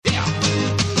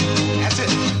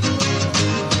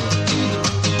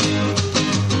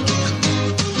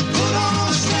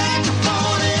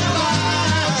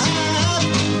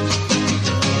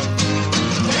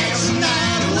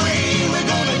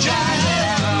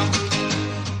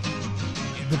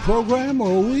program,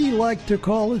 or we like to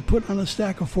call it Put on a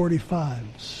Stack of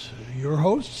 45s. Your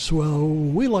hosts, well,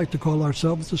 we like to call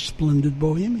ourselves the Splendid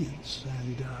Bohemians.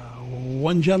 And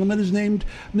one gentleman is named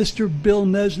Mr. Bill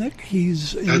Mesnick.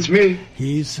 That's me.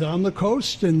 He's on the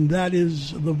coast, and that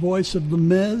is the voice of the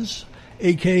Mez,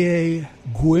 a.k.a.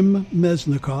 Gwim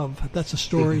Mesnikov. That's a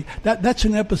story. That's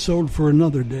an episode for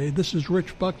another day. This is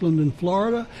Rich Buckland in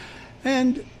Florida,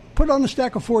 and Put on a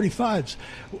Stack of 45s.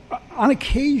 On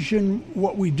occasion,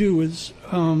 what we do is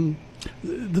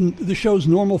the show's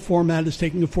normal format is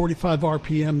taking a 45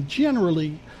 RPM.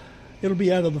 Generally, it'll be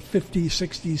out of the 50s,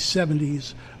 60s,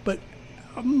 70s, but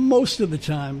most of the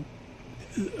time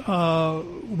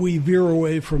we veer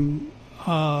away from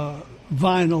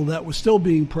vinyl that was still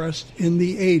being pressed in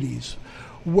the 80s.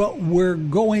 Well, we're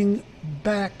going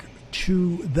back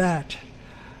to that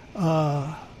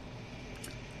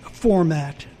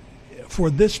format for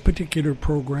this particular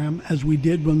program, as we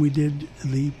did when we did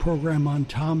the program on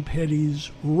Tom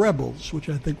Petty's Rebels, which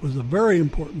I think was a very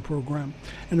important program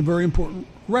and a very important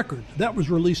record. That was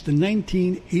released in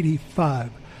 1985.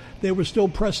 They were still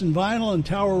pressing vinyl, and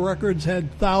Tower Records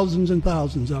had thousands and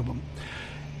thousands of them.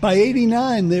 By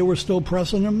 89, they were still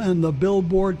pressing them, and the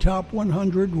Billboard Top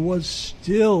 100 was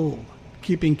still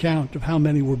keeping count of how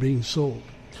many were being sold.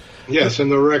 Yes, and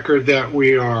the record that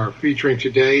we are featuring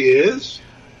today is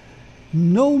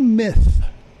No Myth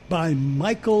by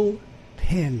Michael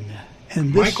Penn.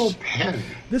 And Michael Penn.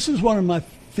 This is one of my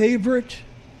favorite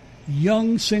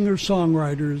young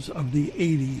singer-songwriters of the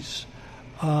 80s.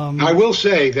 I will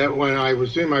say that when I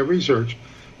was doing my research,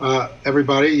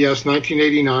 everybody, yes,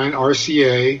 1989,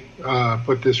 RCA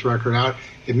put this record out.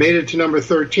 It made it to number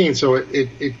 13, so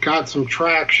it got some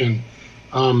traction.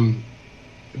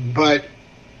 But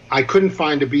I couldn't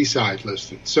find a B-side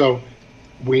listed. So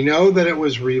we know that it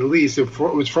was released. It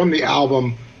was from the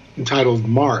album entitled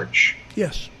March.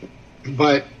 Yes.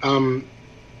 But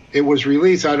it was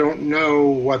released. I don't know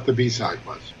what the B-side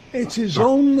was. It's his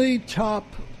only top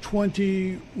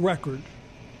 20 record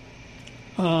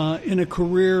in a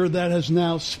career that has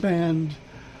now spanned,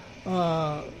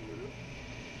 wow.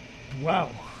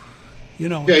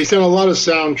 Yeah, he's done a lot of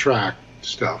soundtrack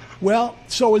stuff. Well,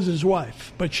 so is his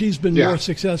wife, but she's been more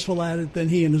successful at it than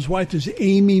he. And his wife is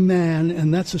Amy Mann,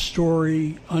 and that's a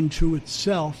story unto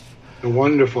itself. The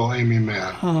wonderful Amy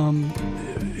Mann.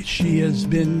 She has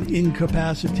been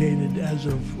incapacitated as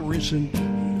of recent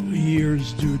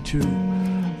years due to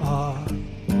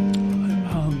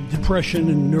depression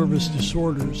and nervous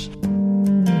disorders.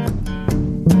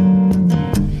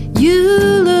 You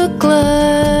look like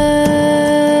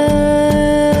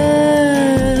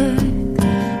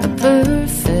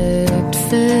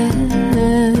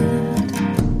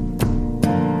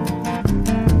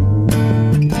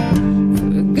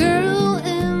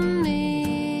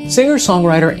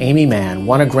Singer-songwriter Amy Mann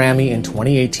won a Grammy in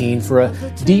 2018 for a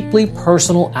deeply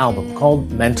personal album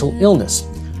called Mental Illness.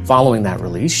 Following that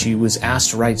release, she was asked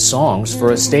to write songs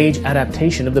for a stage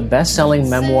adaptation of the best-selling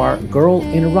memoir Girl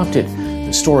Interrupted,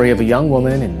 the story of a young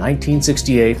woman in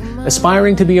 1968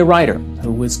 aspiring to be a writer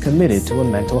who was committed to a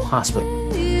mental hospital.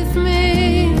 Leave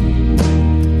me,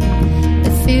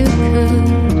 if you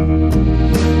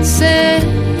could save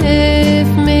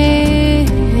me.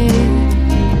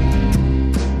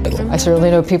 I certainly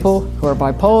know people who are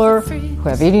bipolar, who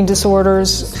have eating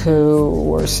disorders, who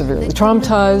were severely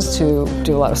traumatized, who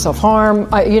do a lot of self-harm.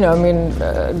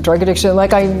 Drug addiction. I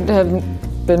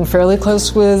have been fairly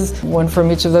close with one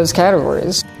from each of those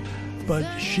categories. But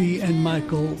she and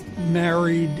Michael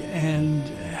married and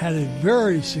had a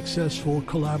very successful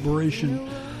collaboration,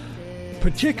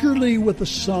 particularly with a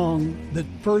song that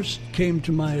first came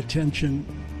to my attention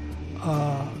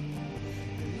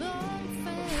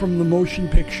from the motion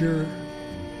picture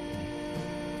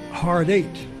Hard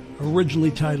Eight,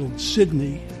 originally titled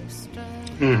Sydney,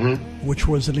 which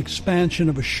was an expansion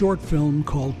of a short film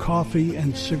called Coffee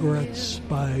and Cigarettes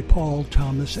by Paul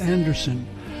Thomas Anderson.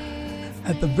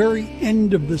 At the very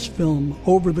end of this film,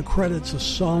 over the credits, a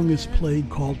song is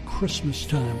played called Christmas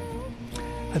Time.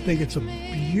 I think it's a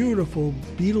beautiful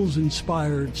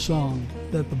Beatles-inspired song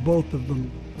that the both of them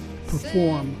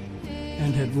perform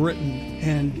and had written.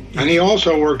 And he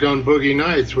also worked on Boogie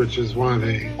Nights, which is one of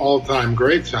the all-time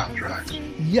great soundtracks.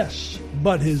 Yes,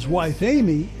 but his wife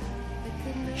Amy,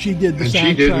 she did the soundtrack.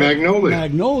 She did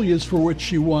Magnolias, for which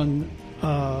she won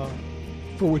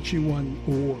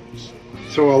awards.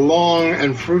 So a long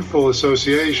and fruitful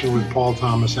association with Paul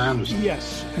Thomas Anderson.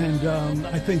 Yes, and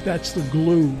I think that's the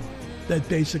glue that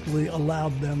basically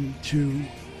allowed them to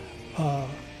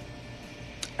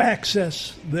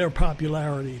access their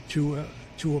popularity to a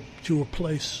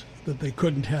place that they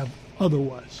couldn't have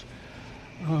otherwise.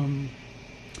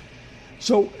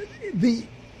 So the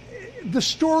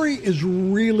story is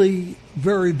really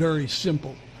very, very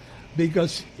simple,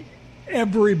 because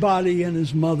everybody and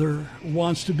his mother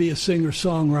wants to be a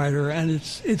singer-songwriter, and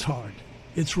it's hard.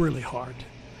 It's really hard.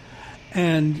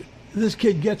 And this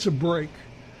kid gets a break,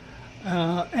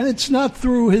 and it's not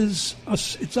through his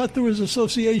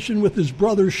association with his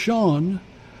brother Sean.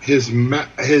 His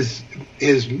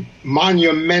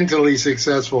monumentally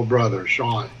successful brother,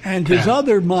 Sean. And his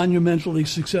other monumentally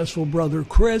successful brother,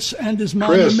 Chris, and his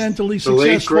monumentally the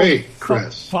late,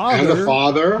 successful father, and the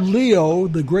father, Leo,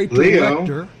 the great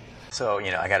director. So,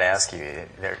 I got to ask you,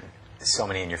 there's so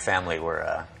many in your family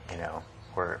were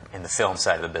in the film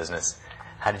side of the business.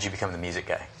 How did you become the music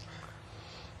guy?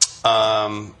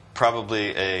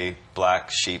 Probably a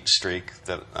black sheep streak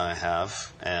that I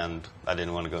have, and I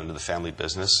didn't want to go into the family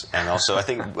business. And also, I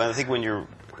think when you're,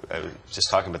 I was just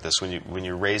talking about this, when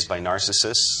you're raised by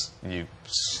narcissists, you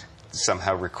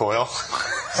somehow recoil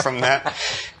from that,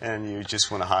 and you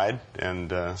just want to hide.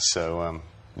 And so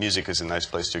music is a nice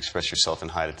place to express yourself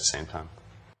and hide at the same time.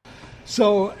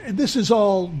 So this is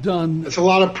all done. It's a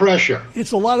lot of pressure.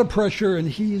 It's a lot of pressure, and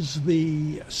he's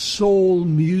the sole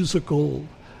musical.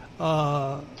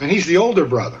 And he's the older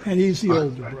brother. And he's the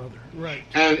older brother, right.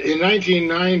 And in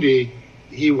 1990,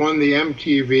 he won the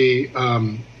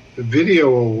MTV Video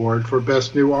Award for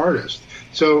Best New Artist.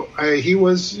 So he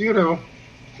was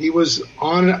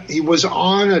on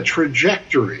a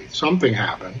trajectory. Something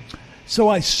happened. So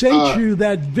I sent you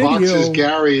that video. Vox's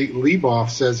Gary Leboff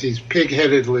says he's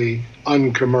pig-headedly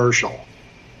uncommercial.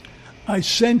 I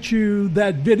sent you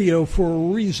that video for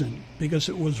a reason, because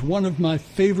it was one of my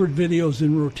favorite videos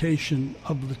in rotation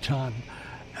of the time,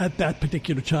 at that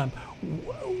particular time.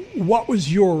 What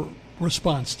was your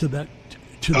response to that?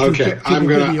 I'm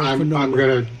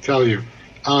gonna tell you.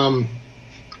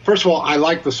 First of all, I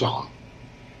like the song,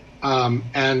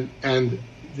 and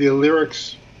the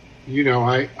lyrics.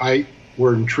 I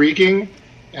were intriguing,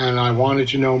 and I wanted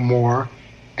to know more,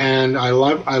 and I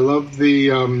love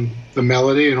the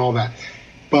melody and all that.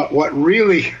 But what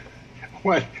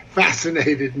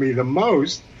fascinated me the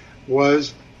most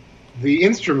was the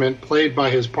instrument played by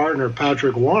his partner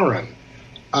Patrick Warren.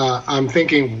 I'm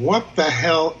thinking, what the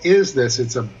hell is this?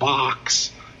 It's a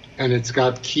box, and it's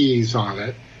got keys on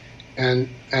it, and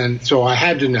so I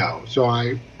had to know. So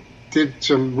I did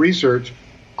some research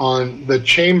on the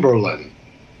Chamberlin,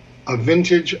 a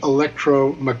vintage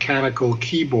electromechanical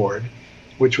keyboard,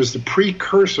 which was the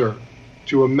precursor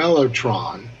to a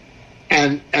Mellotron.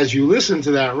 And as you listen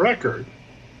to that record,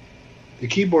 the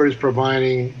keyboard is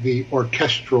providing the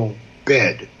orchestral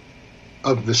bed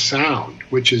of the sound,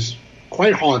 which is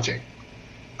quite haunting.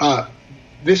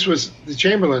 This was the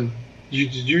Chamberlin.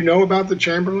 Did you know about the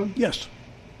Chamberlin? Yes.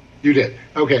 You did?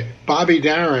 Okay. Bobby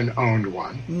Darin owned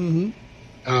one.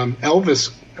 Mm-hmm.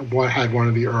 Elvis had one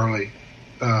of the early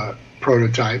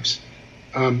prototypes.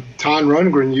 Ton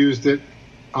Rundgren used it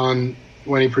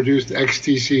when he produced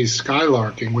XTC's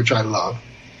Skylarking, which I love.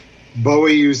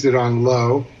 Bowie used it on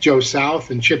Low. Joe South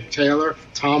and Chip Taylor,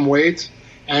 Tom Waits,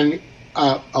 and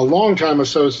a longtime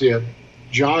associate,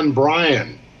 John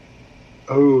Bryan,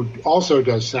 who also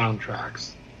does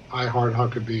soundtracks, I Heart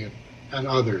Huckabee and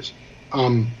others.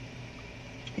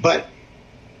 But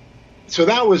so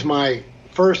that was my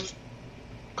first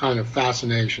kind of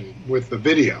fascination with the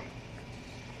video.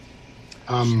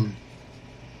 And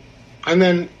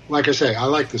then, like I say, I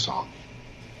like the song.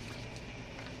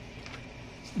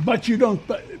 But you don't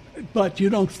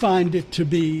find it to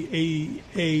be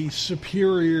a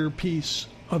superior piece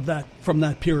of that from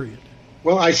that period.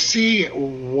 Well, I see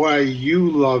why you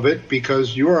love it,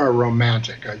 because you're a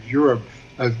romantic. You're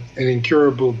an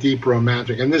incurable, deep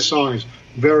romantic, and this song is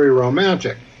very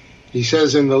romantic. He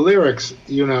says in the lyrics,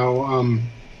 he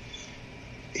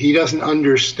doesn't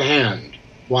understand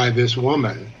why this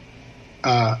woman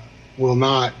will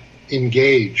not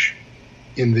engage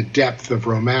in the depth of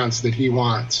romance that he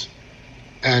wants.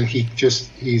 And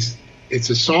it's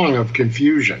a song of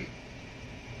confusion.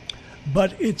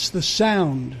 But it's the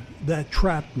sound that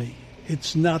trapped me.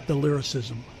 It's not the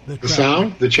lyricism that trapped me. The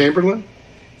sound? The Chamberlin?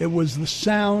 It was the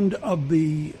sound of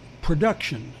the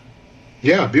production.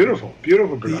 Yeah, beautiful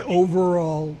production. The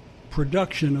overall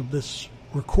production of this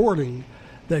recording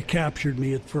that captured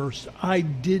me at first. I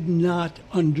did not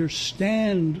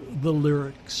understand the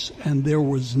lyrics, and there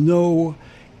was no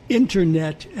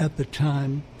internet at the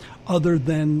time other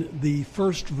than the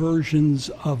first versions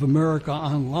of America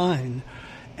Online,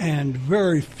 and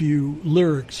very few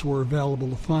lyrics were available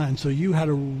to find. So you had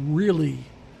to really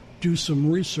do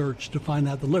some research to find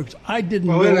out the lyrics. I didn't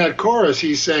Well, know. in that chorus,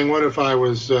 he's saying, "What if I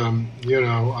was,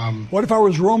 What if I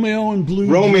was Romeo in blue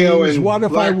Romeo jeans? in What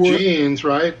if I black were jeans?"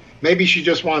 Right? Maybe she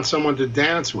just wants someone to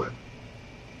dance with.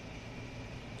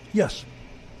 Yes.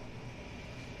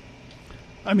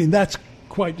 I mean, that's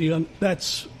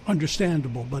that's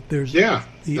understandable, but there's Yeah,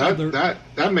 the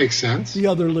that makes sense. the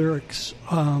other lyrics.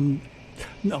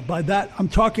 No, by that I'm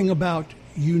talking about,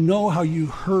 you know how you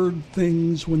heard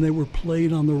things when they were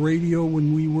played on the radio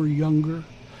when we were younger,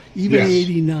 even Yes.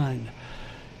 89.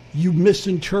 You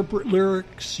misinterpret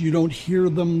lyrics, you don't hear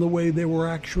them the way they were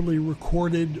actually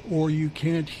recorded, or you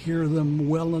can't hear them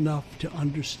well enough to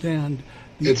understand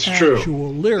the It's true.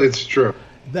 actual lyrics. It's true.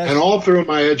 That's- And all through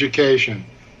my education,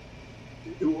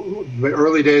 the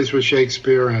early days with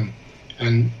Shakespeare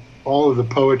and all of the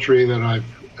poetry that I've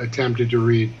attempted to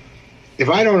read, if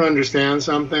I don't understand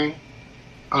something,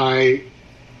 I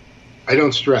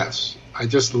don't stress. I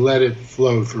just let it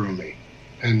flow through me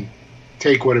and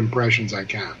take what impressions I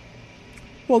can.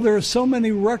 Well, there are so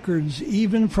many records,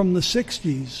 even from the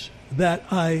 60s, that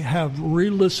I have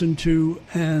re-listened to,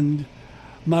 and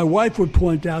my wife would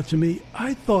point out to me,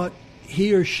 I thought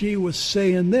he or she was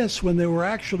saying this when they were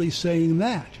actually saying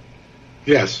that.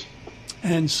 Yes.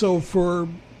 And so for,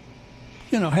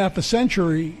 half a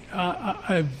century,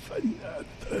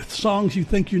 songs you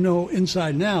think you know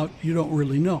inside and out, you don't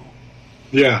really know.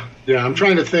 Yeah. I'm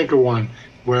trying to think of one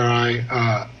where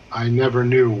I never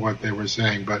knew what they were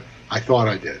saying, but I thought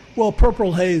I did. Well,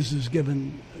 Purple Haze is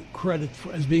given credit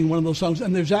as being one of those songs,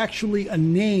 and there's actually a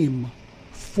name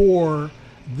for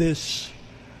this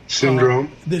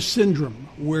Syndrome. this syndrome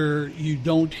where you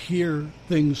don't hear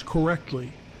things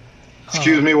correctly.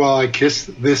 Excuse me while I kiss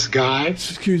this guy.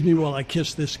 Excuse me while I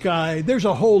kiss this guy. There's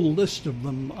a whole list of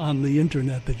them on the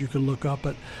internet that you can look up,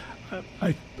 but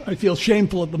I feel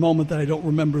shameful at the moment that I don't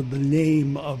remember the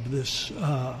name of this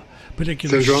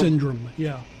particular syndrome.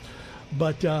 Yeah.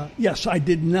 But yes, I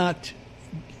did not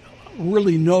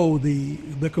really know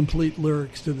the complete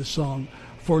lyrics to the song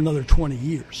for another 20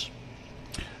 years.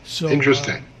 So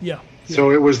Interesting. Yeah.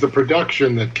 So it was the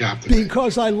production that captivated.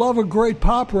 Because I love a great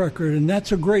pop record, and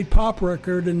that's a great pop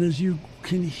record. And as you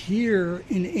can hear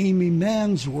in Amy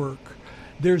Mann's work,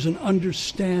 there's an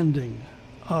understanding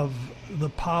of the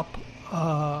pop,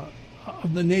 of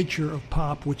the nature of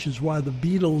pop, which is why the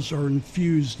Beatles are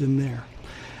infused in there.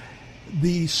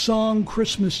 The song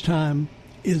Christmas Time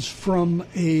is from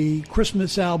a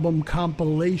Christmas album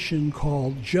compilation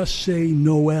called Just Say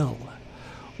Noel,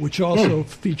 which also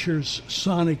features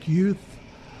Sonic Youth,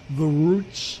 The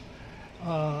Roots,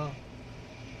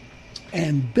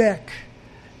 and Beck.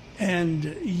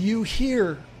 And you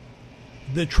hear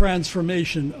the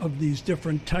transformation of these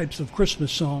different types of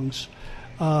Christmas songs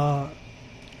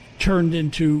turned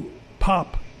into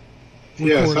pop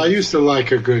recordings. Yes, I used to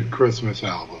like a good Christmas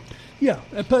album. Yeah,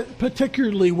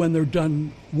 particularly when they're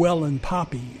done well and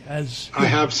poppy. I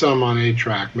have some on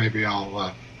 8-track. Maybe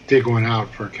I'll dig one out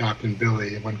for Captain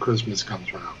Billy when Christmas comes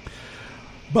around.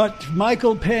 But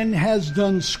Michael Penn has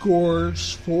done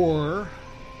scores for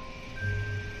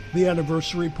The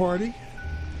Anniversary Party,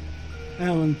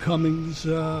 Alan Cummings'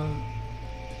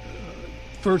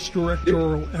 first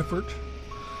directorial effort,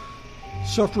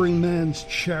 Suffering Man's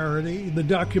Charity, the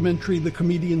documentary The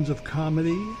Comedians of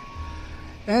Comedy,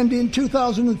 and in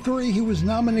 2003 he was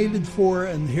nominated for,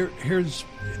 and here's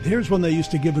when they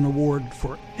used to give an award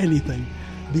for anything,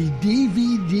 the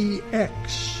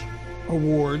DVD-X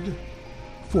Award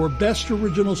for Best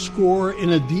Original Score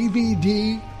in a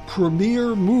DVD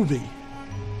premiere movie.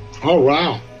 Oh,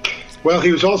 wow. Well,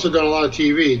 he was also done a lot of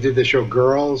TV. He did the show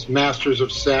Girls, Masters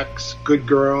of Sex, Good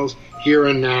Girls, Here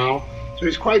and Now. So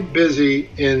he's quite busy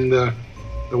in the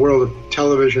world of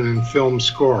television and film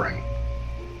scoring.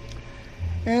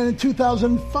 And in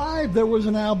 2005, there was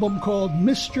an album called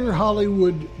Mr.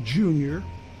 Hollywood Jr.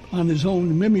 on his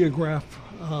own mimeograph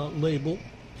label.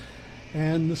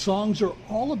 And the songs are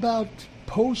all about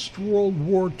post-World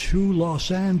War II Los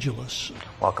Angeles.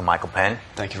 Welcome, Michael Penn.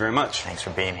 Thank you very much. Thanks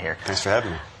for being here. Thanks for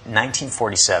having me.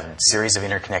 1947, series of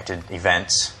interconnected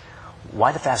events.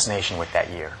 Why the fascination with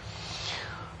that year?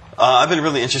 I've been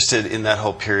really interested in that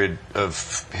whole period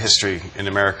of history in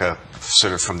America,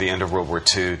 sort of from the end of World War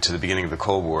II to the beginning of the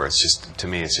Cold War. It's just, to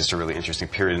me, it's just a really interesting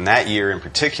period. And that year in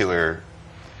particular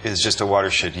is just a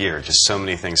watershed year. Just so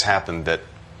many things happened that,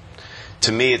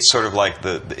 to me, it's sort of like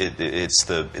it's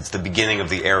the beginning of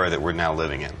the era that we're now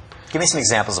living in. Give me some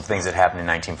examples of things that happened in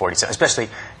 1947, especially,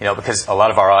 because a lot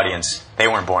of our audience, they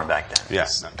weren't born back then.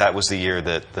 Yes, that was the year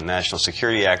that the National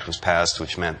Security Act was passed,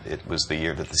 which meant it was the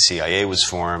year that the CIA was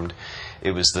formed.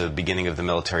 It was the beginning of the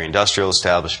military-industrial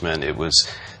establishment. It was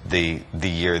the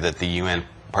year that the UN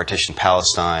partitioned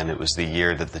Palestine. It was the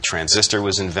year that the transistor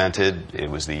was invented.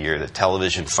 It was the year that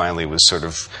television finally was sort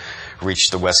of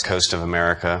reached the west coast of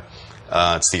America.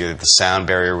 It's the year that the sound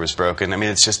barrier was broken. I mean,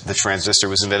 it's just the transistor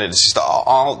was invented. It's just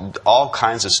all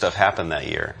kinds of stuff happened that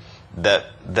year that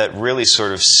really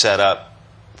sort of set up,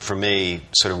 for me,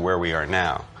 sort of where we are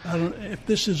now. If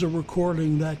this is a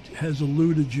recording that has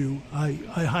eluded you, I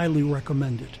highly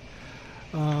recommend it.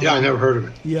 Yeah, I never heard of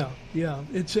it. Yeah.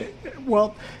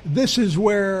 This is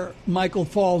where Michael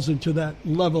falls into that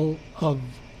level of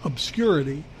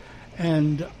obscurity,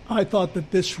 and I thought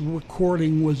that this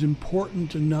recording was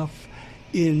important enough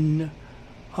in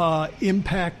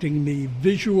impacting me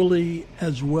visually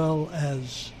as well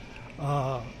as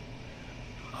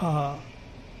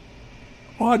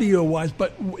audio-wise.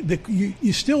 But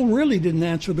you still really didn't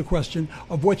answer the question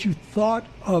of what you thought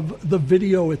of the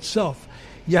video itself.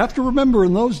 You have to remember,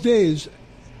 in those days,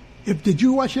 did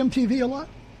you watch MTV a lot?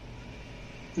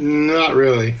 Not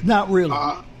really. Not really.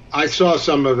 I saw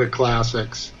some of the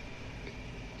classics.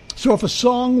 So if a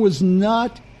song was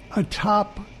not a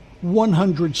top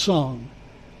 100 song,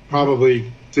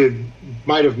 probably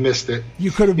might have missed it.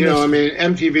 You could have missed it. I mean,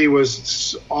 MTV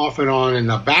was off and on in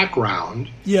the background.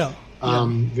 Yeah. I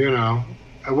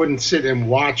wouldn't sit and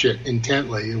watch it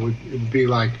intently. It would be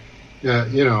like,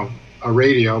 a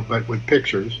radio, but with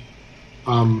pictures.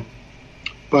 No,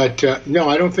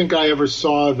 I don't think I ever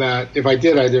saw that. If I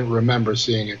did, I didn't remember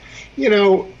seeing it.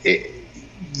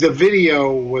 The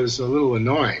video was a little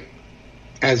annoying,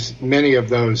 as many of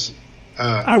those.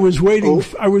 I was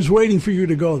waiting for you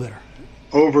to go there.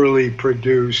 Overly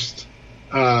produced,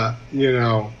 this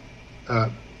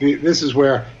is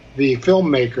where the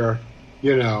filmmaker,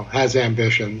 has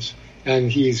ambitions,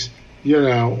 and he's,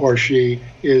 or she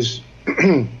is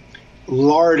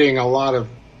larding a lot of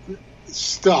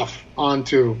stuff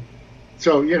onto.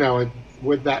 So,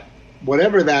 with that,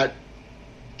 whatever that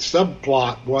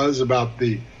subplot was about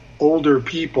the older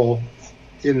people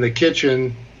in the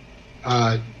kitchen,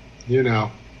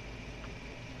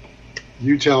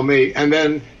 you tell me. And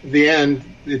then the end,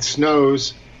 it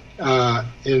snows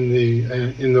in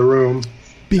the room.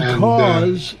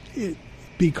 Because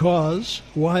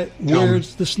why?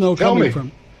 Where's the snow coming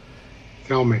from?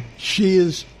 Tell me. She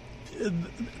is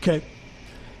okay.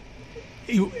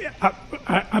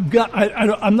 I'm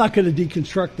not going to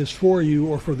deconstruct this for you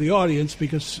or for the audience,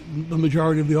 because the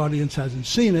majority of the audience hasn't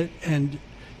seen it, and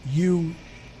you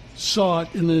saw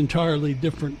it in an entirely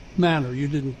different manner. You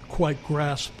didn't quite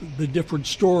grasp the different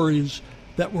stories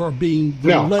that were being...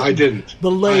 I didn't.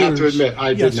 The layers. I have to admit,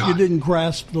 I did not. Yes, you didn't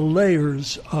grasp the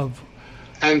layers of...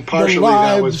 And partially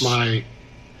that was my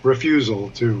refusal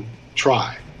to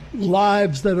try.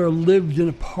 Lives that are lived in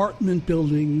apartment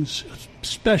buildings,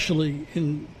 especially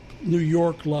in New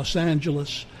York, Los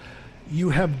Angeles. You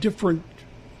have different...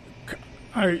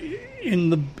 In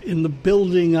the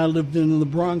building I lived in the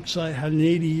Bronx, I had an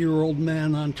 80-year-old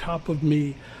man on top of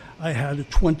me. I had a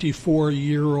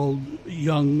 24-year-old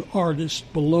young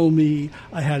artist below me.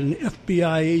 I had an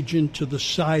FBI agent to the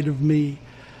side of me.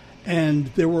 And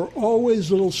there were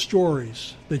always little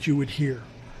stories that you would hear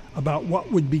about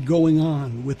what would be going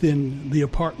on within the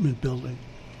apartment building.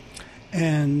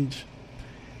 And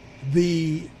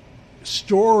the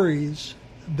stories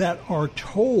that are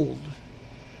told,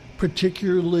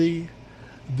 particularly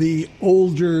the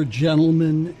older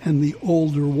gentleman and the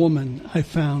older woman, I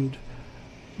found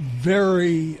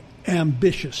very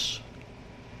ambitious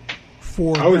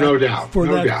for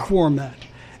that format.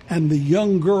 And the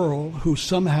young girl who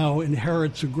somehow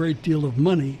inherits a great deal of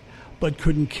money but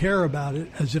couldn't care about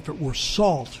it as if it were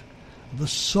salt. The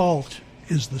salt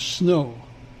is the snow.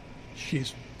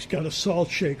 She's got a salt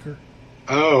shaker.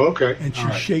 Oh, okay. And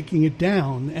she's shaking it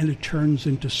down, and it turns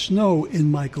into snow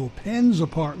in Michael Penn's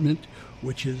apartment,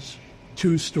 which is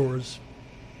two stories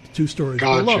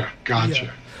below.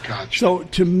 Gotcha. So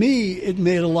to me, it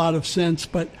made a lot of sense,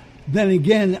 but then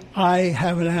again, I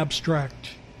have an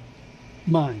abstract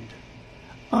mind.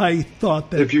 I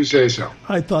thought that... If you say so.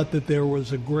 I thought that there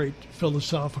was a great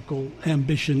philosophical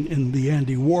ambition in the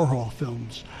Andy Warhol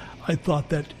films. I thought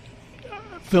that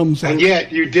films... And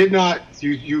yet you did not...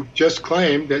 You just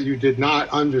claimed that you did not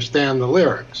understand the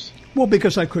lyrics. Well,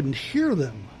 because I couldn't hear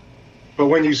them. But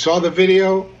when you saw the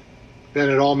video, then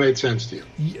it all made sense to you.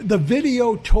 The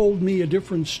video told me a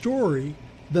different story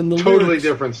than the Totally lyrics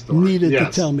different story. needed Yes,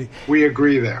 to tell me. We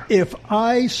agree there. If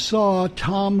I saw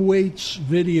Tom Waits'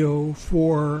 video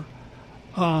for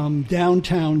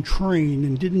Downtown Train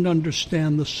and didn't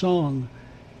understand the song,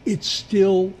 it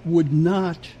still would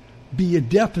not be a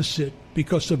deficit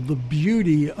because of the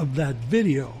beauty of that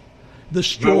video. The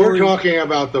story. But we're talking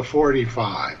about the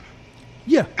 45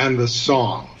 Yeah, and the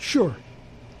song, sure.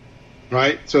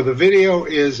 right? So the video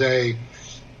is a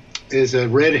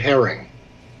red herring.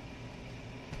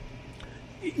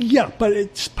 Yeah, but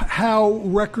it's how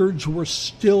records were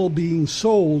still being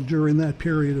sold during that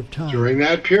period of time. During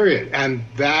that period, and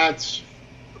that's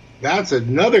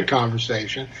another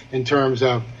conversation in terms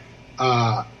of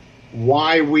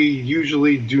why we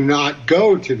usually do not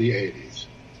go to the 80s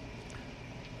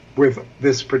with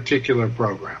this particular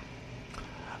program.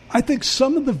 I think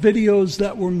some of the videos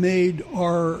that were made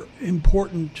are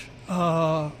important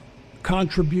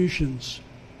contributions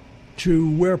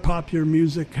to where popular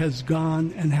music has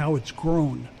gone and how it's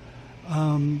grown.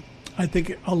 I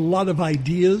think a lot of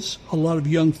ideas, a lot of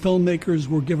young filmmakers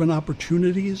were given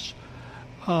opportunities.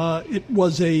 It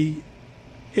was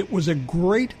a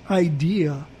great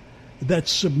idea that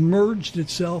submerged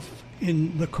itself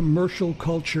in the commercial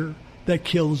culture that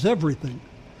kills everything.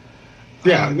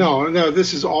 Yeah, no,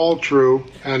 this is all true,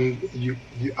 and you've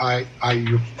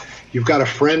got a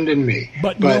friend in me.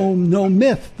 But no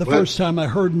myth. The first time I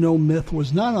heard No Myth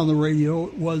was not on the radio;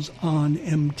 it was on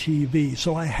MTV.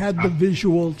 So I had the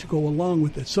visual to go along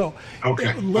with it. So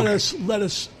let us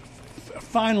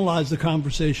finalize the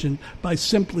conversation by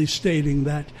simply stating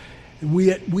that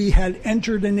we had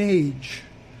entered an age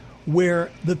where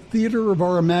the theater of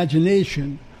our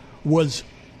imagination was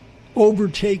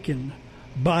overtaken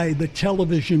by the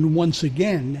television once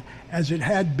again, as it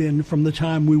had been from the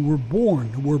time we were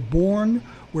born.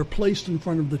 We're placed in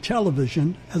front of the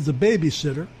television as a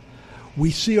babysitter.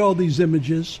 We see all these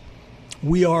images.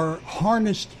 We are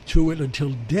harnessed to it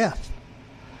until death.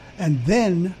 And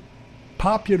then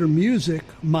popular music,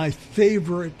 my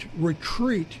favorite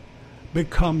retreat,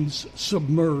 becomes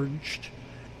submerged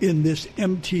in this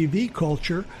MTV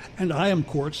culture. And I am, of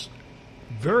course,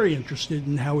 very interested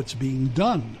in how it's being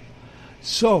done.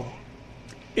 So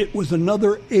it was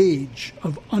another age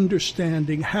of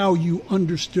understanding how you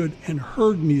understood and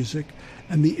heard music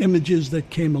and the images that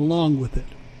came along with it.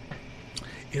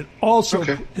 It also,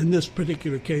 in this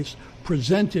particular case,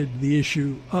 presented the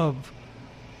issue of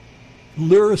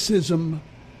lyricism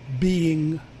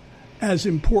being as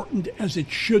important as it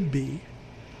should be,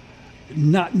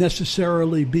 not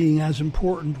necessarily being as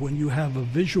important when you have a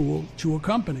visual to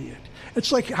accompany it.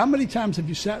 It's like, how many times have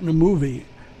you sat in a movie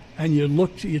and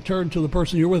you turn to the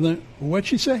person you're with and, what'd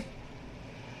she say?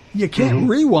 You can't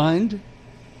rewind.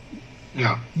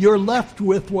 Yeah. You're left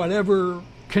with whatever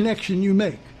connection you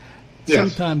make.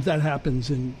 Yes. Sometimes that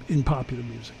happens in popular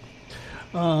music.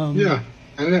 Yeah,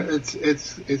 and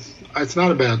it's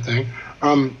not a bad thing.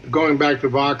 Going back to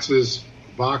Vox,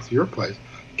 your place,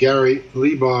 Gary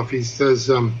Leboff, he says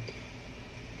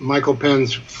Michael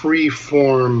Penn's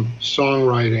free-form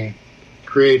songwriting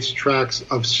creates tracks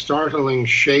of startling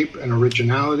shape and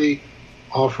originality,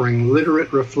 offering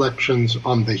literate reflections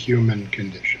on the human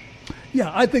condition.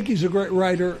 Yeah, I think he's a great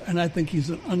writer, and I think he's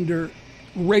an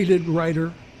underrated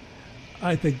writer.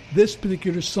 I think this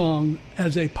particular song,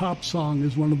 as a pop song,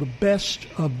 is one of the best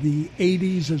of the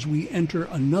 80s as we enter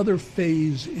another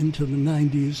phase into the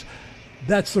 90s.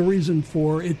 That's the reason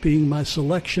for it being my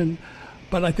selection.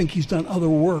 But I think he's done other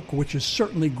work, which is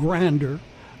certainly grander,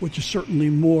 which is certainly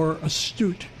more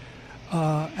astute,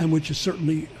 and which is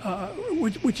certainly,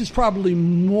 which is probably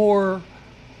more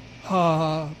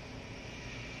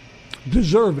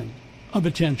deserving of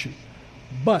attention.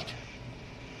 But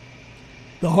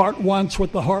the heart wants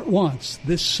what the heart wants.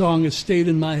 This song has stayed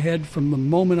in my head from the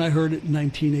moment I heard it in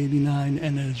 1989,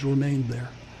 and it has remained there.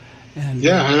 And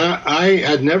and I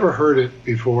had never heard it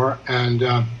before, and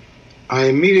I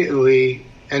immediately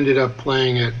ended up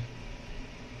playing it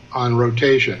on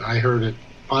rotation. I heard it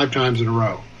 5 times in a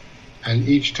row, and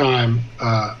each time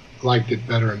liked it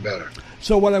better and better.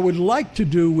 So what I would like to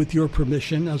do, with your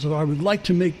permission, is I would like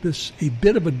to make this a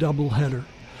bit of a doubleheader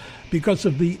because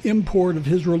of the import of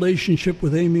his relationship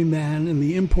with Aimee Mann and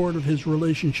the import of his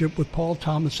relationship with Paul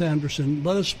Thomas Anderson.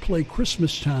 Let us play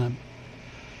Christmas Time,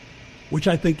 which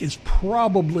I think is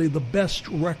probably the best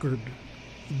record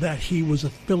that he was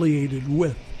affiliated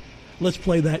with. Let's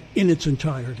play that in its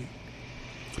entirety.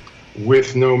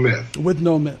 With No Myth. With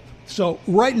No Myth. So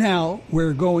right now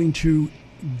we're going to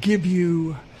give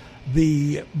you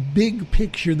the big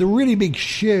picture, the really big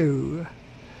show.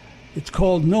 It's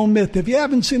called No Myth. If you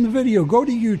haven't seen the video, go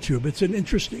to YouTube. It's an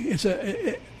interesting,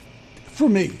 For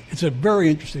me, it's a very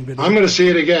interesting video. I'm going to see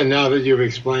it again now that you've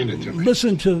explained it to me.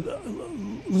 Listen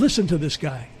to this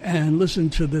guy and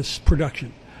listen to this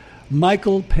production.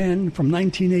 Michael Penn from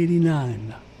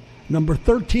 1989, number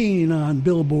 13 on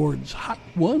Billboard's Hot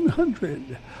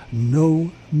 100.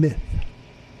 No Myth.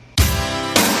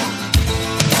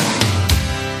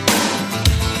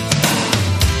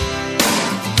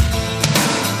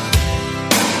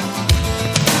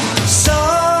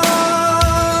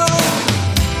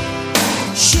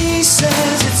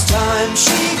 Time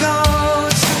she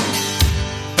goes,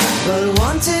 but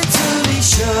wanted to be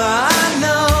sure I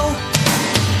know.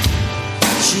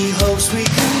 She hopes we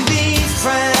can be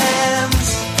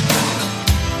friends.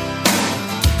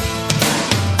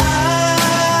 I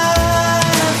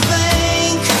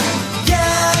think,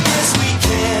 yeah, I guess we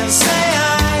can say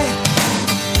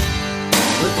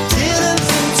but didn't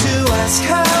think to ask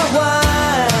her why.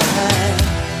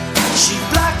 She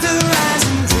blocked her eyes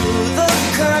and drew the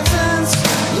curtains.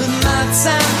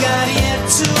 I've got yet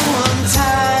to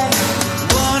untie.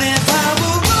 What if I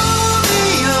were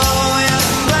Romeo in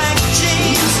black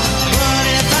jeans? What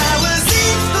if I was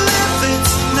Heathcliff?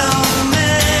 It's no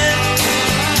man.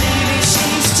 Maybe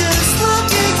she's just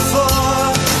looking for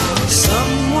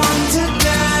someone to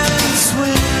dance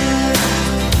with.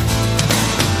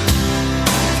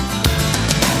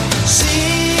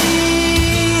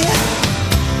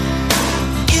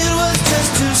 It was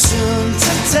just too soon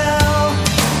to tell.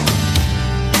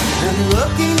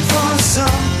 Looking for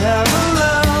some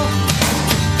parallel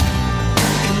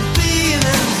in being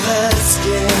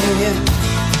investigated.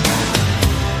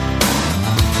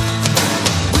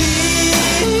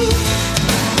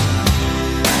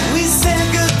 We said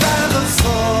goodbye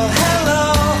before hello.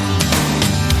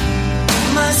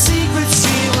 My secret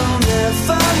she will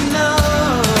never know.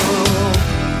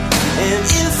 And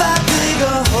if I dig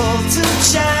a hole to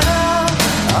channel,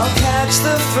 I'll catch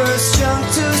the first jump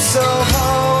to Soho.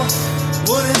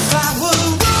 What if I were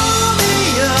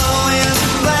Romeo in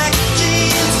black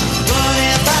jeans? What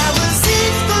if I was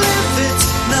Heathcliff? It's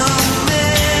no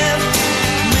man.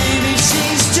 Maybe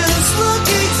she's just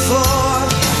looking for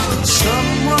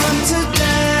someone to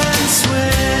dance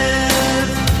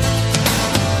with.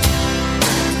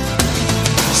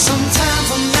 Sometime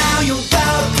from now you'll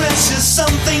bow to pressure.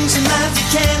 Some things in life you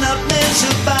cannot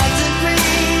measure by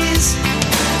degrees.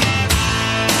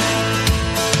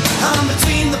 I'm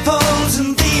between the poles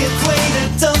and the equator.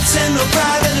 Don't send no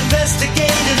private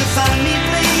investigator to find me,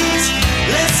 please.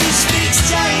 Leslie speaks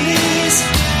Chinese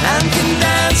and can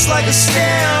dance like a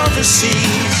stare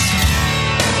overseas.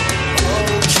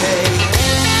 Okay.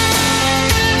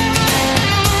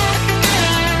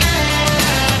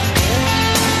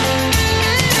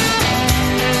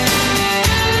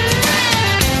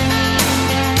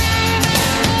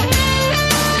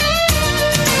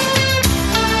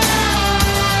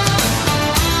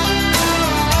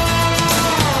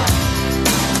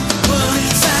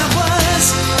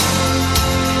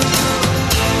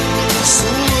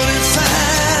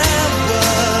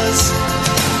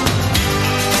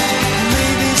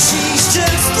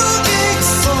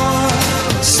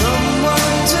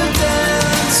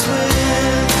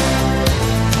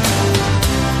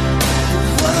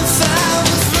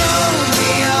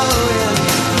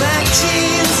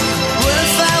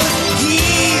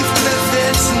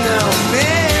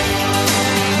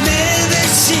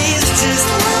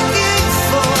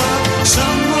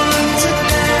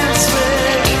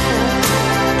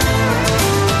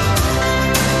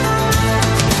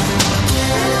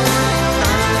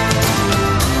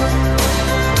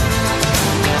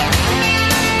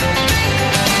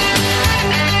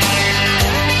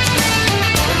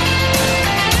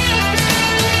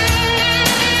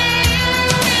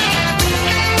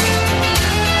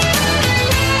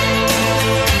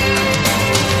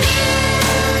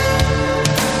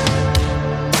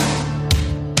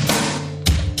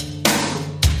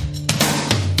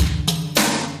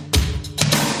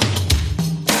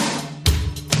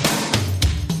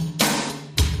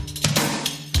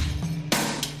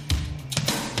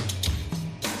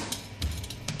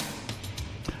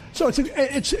 So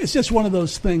it's just one of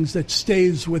those things that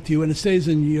stays with you, and it stays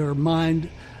in your mind.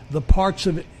 The parts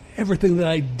of everything that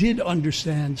I did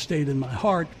understand stayed in my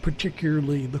heart,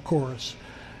 particularly the chorus.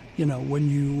 You know,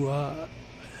 when you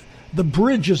the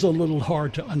bridge is a little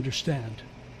hard to understand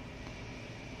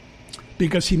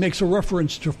because he makes a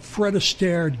reference to Fred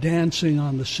Astaire dancing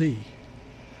on the sea.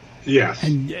 Yes.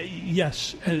 And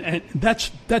yes, and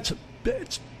that's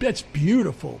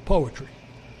beautiful poetry.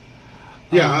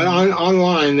 Yeah,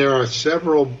 online there are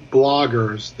several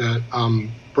bloggers that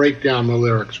break down the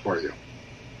lyrics for you.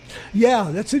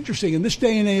 Yeah, that's interesting. In this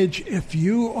day and age, if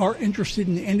you are interested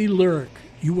in any lyric,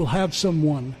 you will have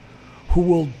someone who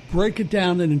will break it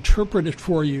down and interpret it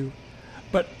for you.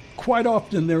 But quite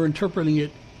often they're interpreting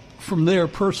it from their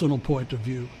personal point of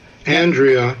view.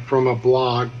 Andrea, from a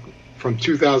blog from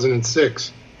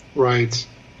 2006, writes,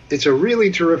 "It's a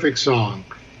really terrific song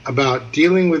about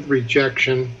dealing with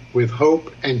rejection with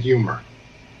hope and humor."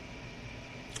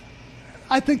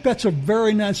 I think that's a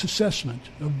very nice assessment.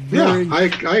 A very,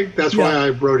 That's why I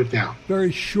wrote it down.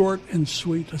 Very short and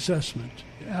sweet assessment.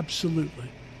 Absolutely.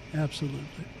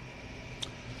 Absolutely.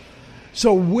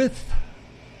 So with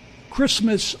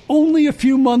Christmas only a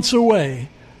few months away,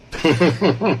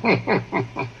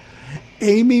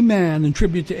 Aimee Mann, in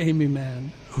tribute to Aimee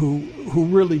Mann, who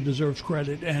really deserves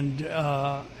credit and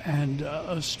a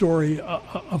story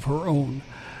of her own.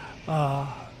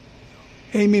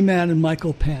 Aimee Mann and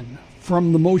Michael Penn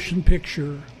from the motion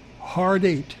picture Hard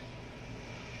Eight,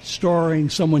 starring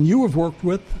someone you have worked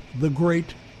with, the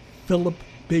great Philip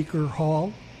Baker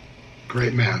Hall.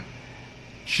 Great man.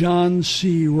 John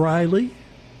C. Reilly,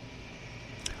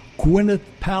 Gwyneth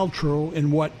Paltrow in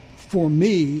what, for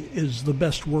me, is the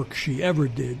best work she ever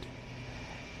did,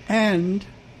 and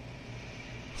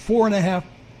 4.5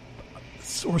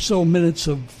 or so minutes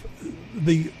of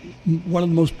one of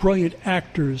the most brilliant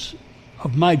actors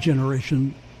of my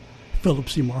generation, Philip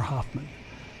Seymour Hoffman.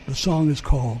 The song is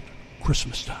called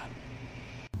Christmas Time.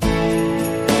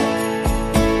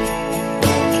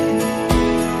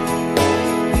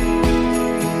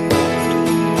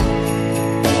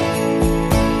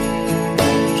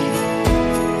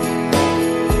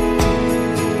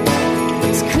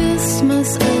 It's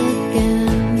Christmas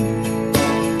again.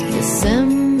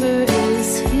 December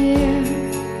is here.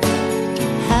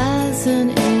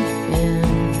 Hasn't it been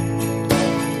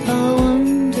a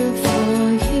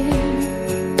wonderful year?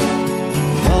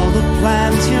 All the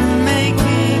plans you're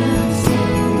making,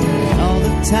 all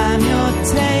the time you're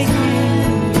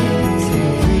taking,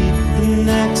 greet the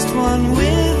next one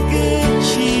with good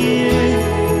cheer.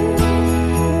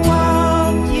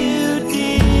 Won't you,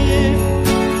 dear,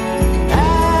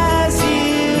 as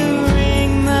you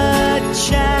ring the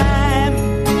chime,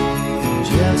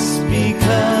 just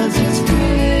because it's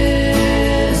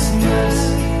Christmas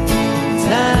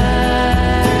time.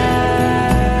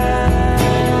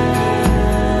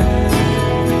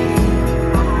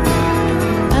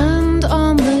 And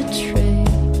on the tree,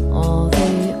 all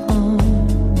the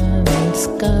ornaments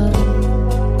go.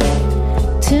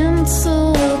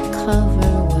 Tinsel will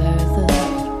cover where the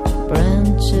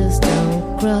branches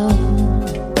don't grow.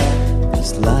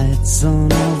 There's lights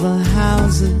on all the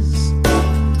houses,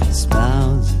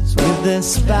 spouses with their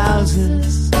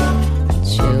spouses.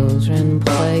 Children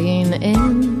playing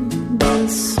in the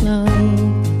snow.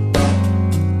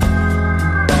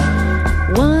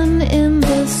 One in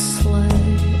the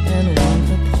sleigh and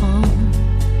one upon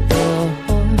the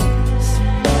horse.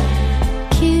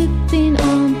 Keeping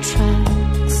on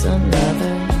track's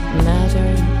another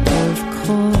matter of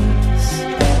course.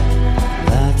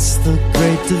 That's the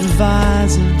great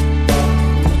divisor.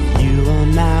 You are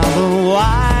now the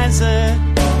wiser.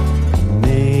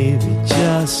 Maybe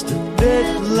just a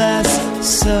bit less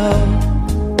so.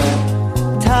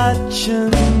 Touch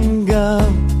and go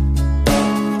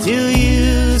till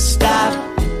you stop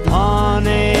on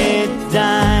a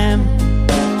dime.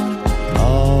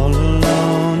 All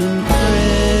alone in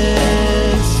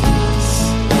Christmas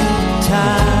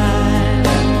time.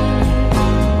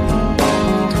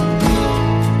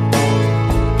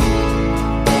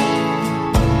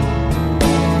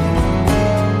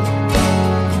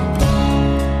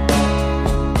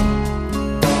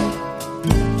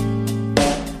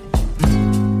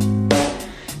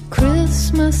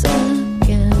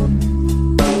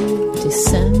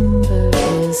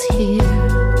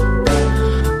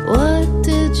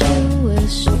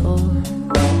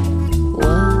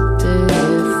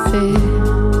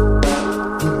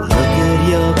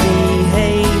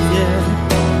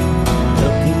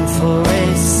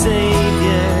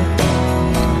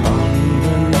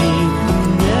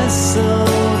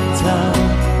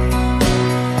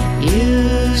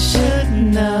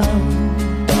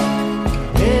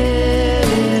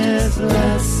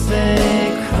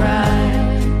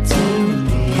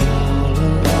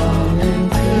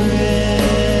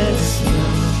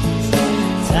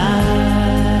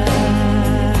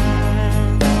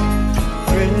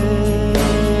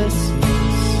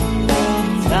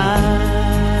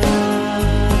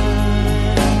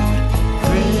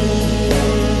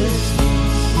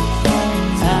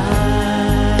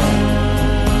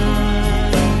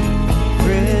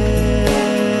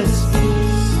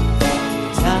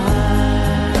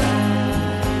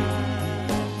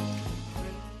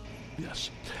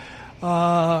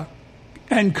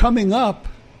 And coming up,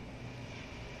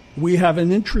 we have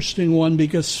an interesting one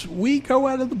because we go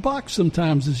out of the box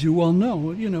sometimes, as you well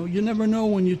know. You know, you never know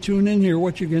when you tune in here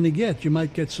what you're going to get. You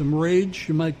might get some rage,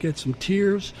 you might get some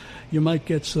tears, you might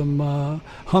get some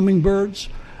hummingbirds.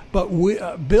 But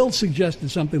Bill suggested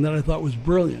something that I thought was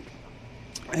brilliant.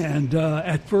 And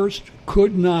at first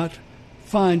could not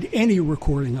find any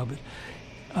recording of it.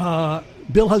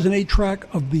 Bill has an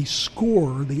 8-track of the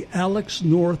score, the Alex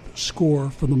North score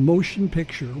for the motion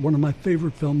picture, one of my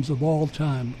favorite films of all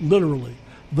time, literally,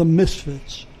 The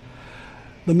Misfits.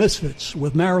 The Misfits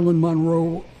with Marilyn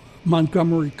Monroe,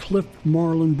 Montgomery Clift,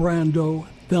 Marlon Brando,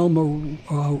 Thelma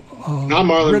Not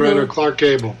Marlon Ritter, Brando, Clark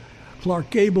Gable. Clark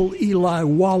Gable, Eli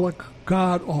Wallach,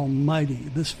 God Almighty.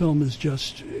 This film is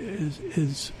just,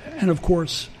 and of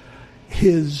course,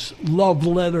 his love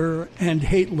letter and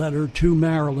hate letter to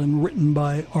Marilyn, written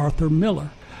by Arthur Miller.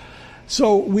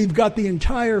 So we've got the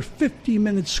entire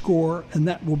 50-minute score, and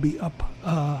that will be up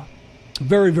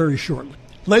very, very shortly.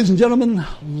 Ladies and gentlemen,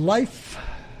 life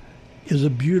is a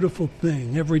beautiful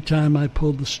thing. Every time I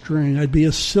pulled the string, I'd be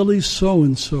a silly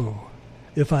so-and-so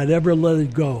if I'd ever let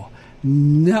it go.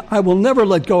 I will never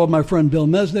let go of my friend Bill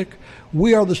Mesnick.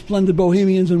 We are the Splendid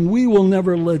Bohemians, and we will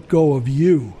never let go of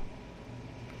you.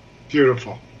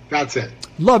 Beautiful. That's it.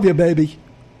 Love you, baby.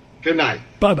 Good night.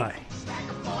 Bye-bye.